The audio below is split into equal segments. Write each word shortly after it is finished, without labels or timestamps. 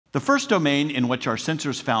The first domain in which our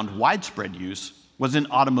sensors found widespread use was in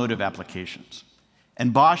automotive applications,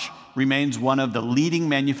 and Bosch remains one of the leading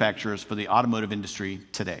manufacturers for the automotive industry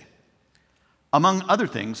today. Among other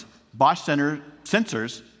things, Bosch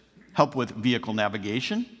sensors help with vehicle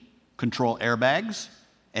navigation, control airbags,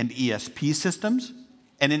 and ESP systems,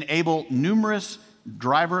 and enable numerous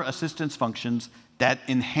driver assistance functions that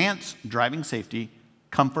enhance driving safety,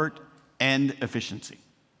 comfort, and efficiency.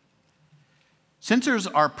 Sensors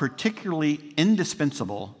are particularly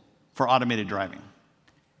indispensable for automated driving.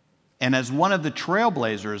 And as one of the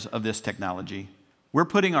trailblazers of this technology, we're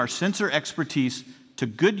putting our sensor expertise to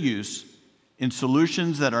good use in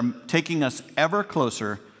solutions that are taking us ever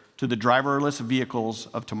closer to the driverless vehicles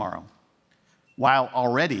of tomorrow, while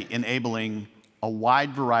already enabling a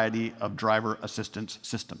wide variety of driver assistance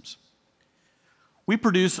systems. We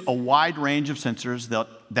produce a wide range of sensors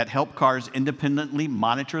that help cars independently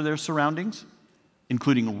monitor their surroundings,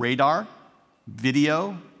 including radar,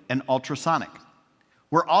 video, and ultrasonic.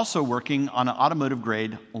 We're also working on an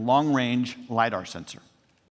automotive-grade long-range LiDAR sensor.